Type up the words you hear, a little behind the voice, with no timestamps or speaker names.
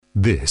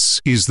This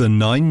is the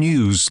 9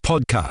 News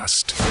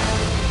podcast.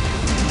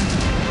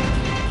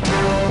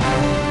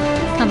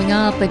 Coming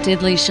up, a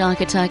deadly shark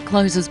attack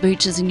closes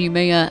beaches in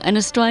Noumea, an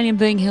Australian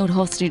being held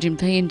hostage in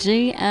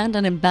PNG, and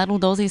an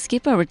embattled Aussie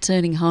skipper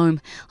returning home.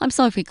 I'm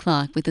Sophie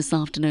Clark with this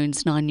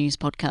afternoon's 9 News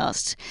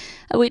podcast.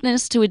 A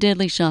witness to a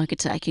deadly shark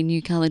attack in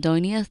New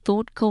Caledonia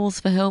thought calls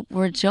for help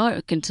were a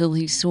joke until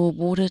he saw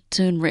water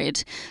turn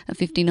red. A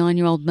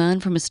 59-year-old man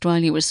from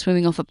Australia was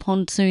swimming off a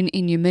pontoon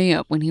in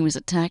Noumea when he was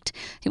attacked.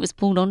 He was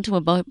pulled onto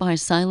a boat by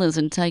sailors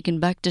and taken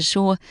back to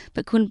shore,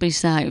 but couldn't be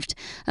saved.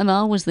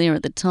 Amal was there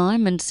at the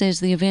time and says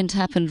the event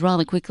happened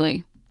rather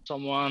quickly.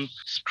 Someone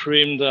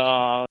screamed,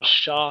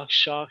 shark,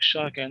 shark,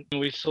 shark, and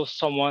we saw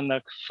someone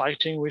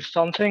fighting with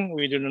something.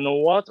 We didn't know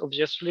what,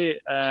 obviously,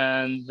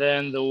 and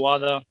then the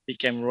water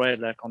became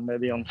red,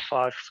 on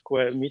 5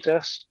 square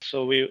meters.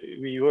 So we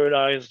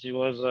realized it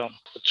was a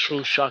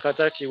true shark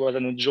attack. It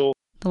wasn't a joke.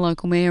 The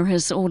local mayor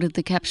has ordered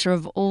the capture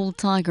of all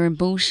tiger and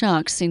bull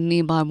sharks in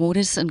nearby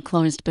waters and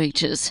closed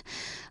beaches.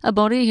 A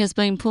body has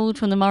been pulled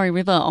from the Murray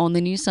River on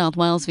the New South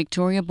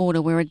Wales-Victoria border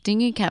where a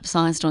dinghy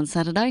capsized on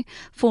Saturday.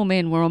 4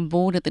 men were on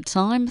board at the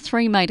time.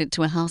 3 made it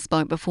to a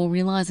houseboat before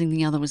realising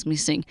the other was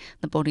missing.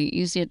 The body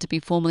is yet to be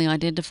formally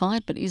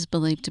identified but is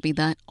believed to be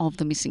that of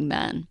the missing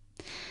man.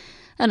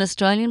 An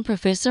Australian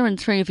professor and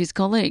 3 of his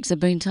colleagues have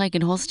been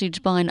taken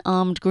hostage by an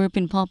armed group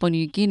in Papua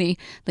New Guinea.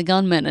 The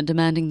gunmen are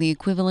demanding the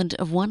equivalent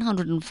of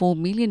 $104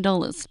 million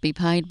be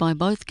paid by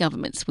both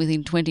governments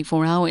within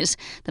 24 hours.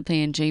 The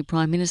PNG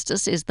Prime Minister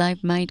says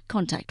they've made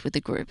contact with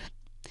the group.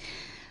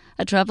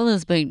 A traveller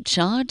has been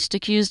charged,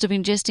 accused of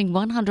ingesting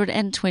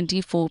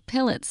 124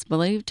 pellets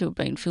believed to have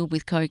been filled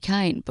with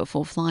cocaine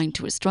before flying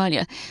to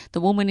Australia.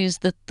 The woman is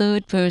the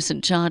 3rd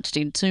person charged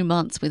in 2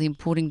 months with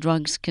importing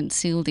drugs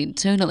concealed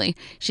internally.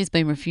 She's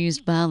been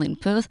refused bail in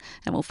Perth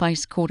and will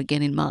face court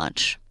again in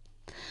March.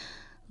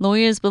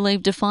 Lawyers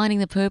believe defining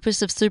the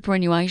purpose of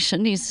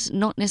superannuation is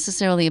not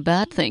necessarily a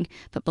bad thing,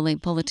 but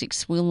believe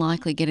politics will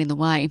likely get in the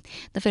way.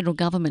 The federal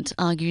government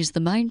argues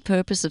the main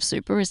purpose of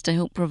super is to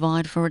help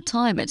provide for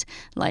retirement.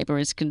 Labor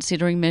is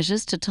considering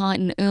measures to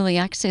tighten early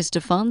access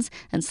to funds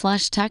and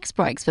slash tax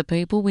breaks for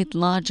people with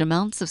large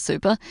amounts of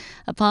super.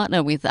 A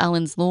partner with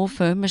Allen's law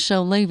firm,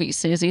 Michelle Levy,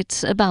 says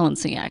it's a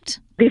balancing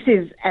act. This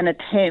is an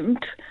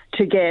attempt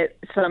to get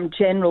some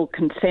general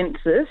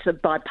consensus, a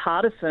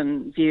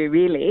bipartisan view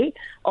really,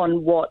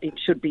 on what it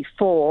should be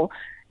for.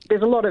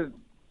 There's a lot of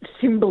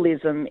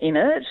symbolism in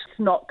it. It's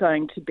not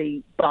going to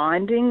be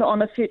binding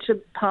on a future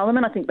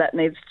parliament. I think that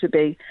needs to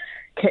be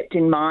kept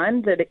in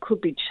mind, that it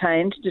could be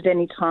changed at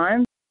any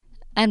time.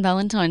 And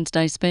Valentine's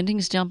Day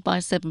spending's jumped by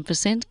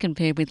 7%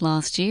 compared with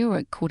last year,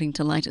 according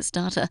to latest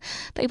data.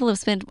 People have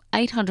spent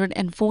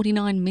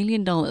 $849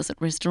 million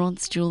at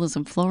restaurants, jewellers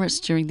and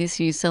florists during this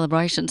year's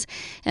celebrations.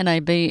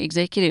 NAB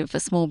executive for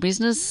small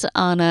business,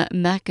 Anna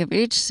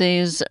Makovich,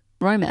 says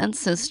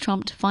romance has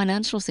trumped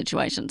financial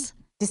situations.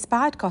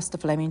 Despite cost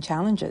of living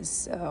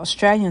challenges,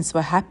 Australians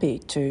were happy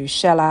to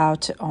shell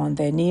out on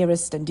their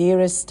nearest and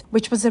dearest,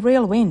 which was a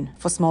real win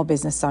for small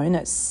business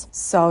owners.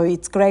 So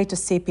it's great to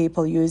see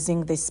people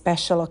using this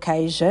special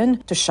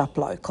occasion to shop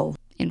local.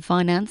 In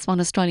finance,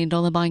 $1 Australian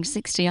dollar buying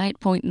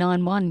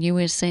 68.91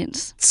 US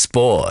cents.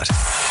 Sport.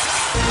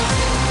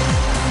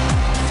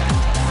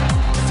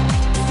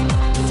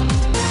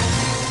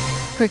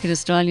 Cricket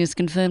Australia's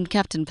confirmed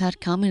captain Pat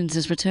Cummins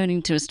is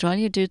returning to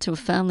Australia due to a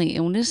family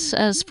illness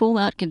as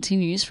fallout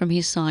continues from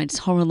his side's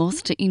horror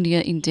loss to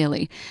India in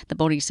Delhi. The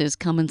body says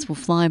Cummins will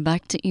fly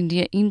back to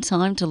India in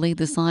time to lead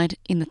the side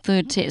in the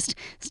 3rd test,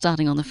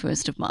 starting on the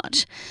 1st of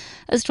March.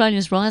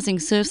 Australia's rising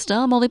surf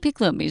star Molly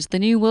Picklum is the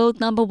new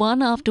world number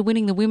 1 after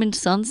winning the Women's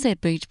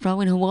Sunset Beach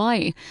Pro in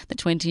Hawaii. The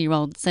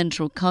 20-year-old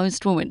Central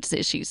Coast woman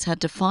says she's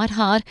had to fight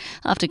hard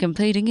after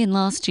competing in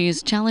last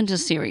year's Challenger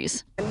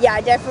Series. Yeah,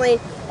 I definitely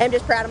am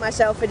just proud of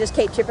myself for just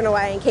keep chipping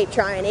away and keep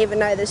trying, even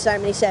though there's so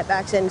many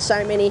setbacks and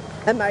so many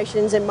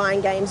emotions and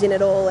mind games in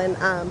it all. And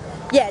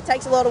it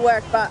takes a lot of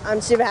work, but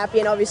I'm super happy,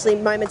 and obviously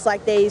moments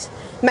like these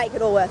make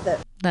it all worth it.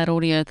 That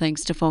audio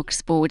thanks to Fox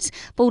Sports.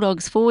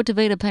 Bulldogs forward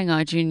Tevita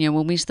Pangai Jr.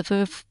 will miss the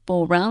first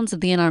 4 rounds of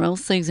the NRL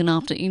season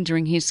after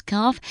injuring his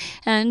calf,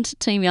 and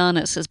Team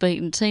Giannis has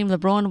beaten Team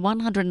LeBron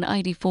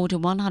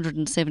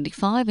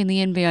 184-175 in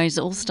the NBA's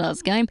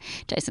All-Stars game.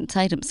 Jason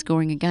Tatum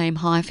scoring a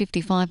game-high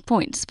 55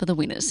 points for the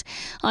winners.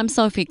 I'm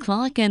Sophie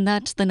Clark, and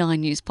that's the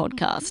 9 News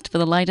podcast. For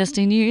the latest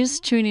in news,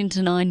 tune in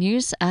to 9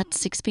 News at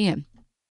 6 p.m.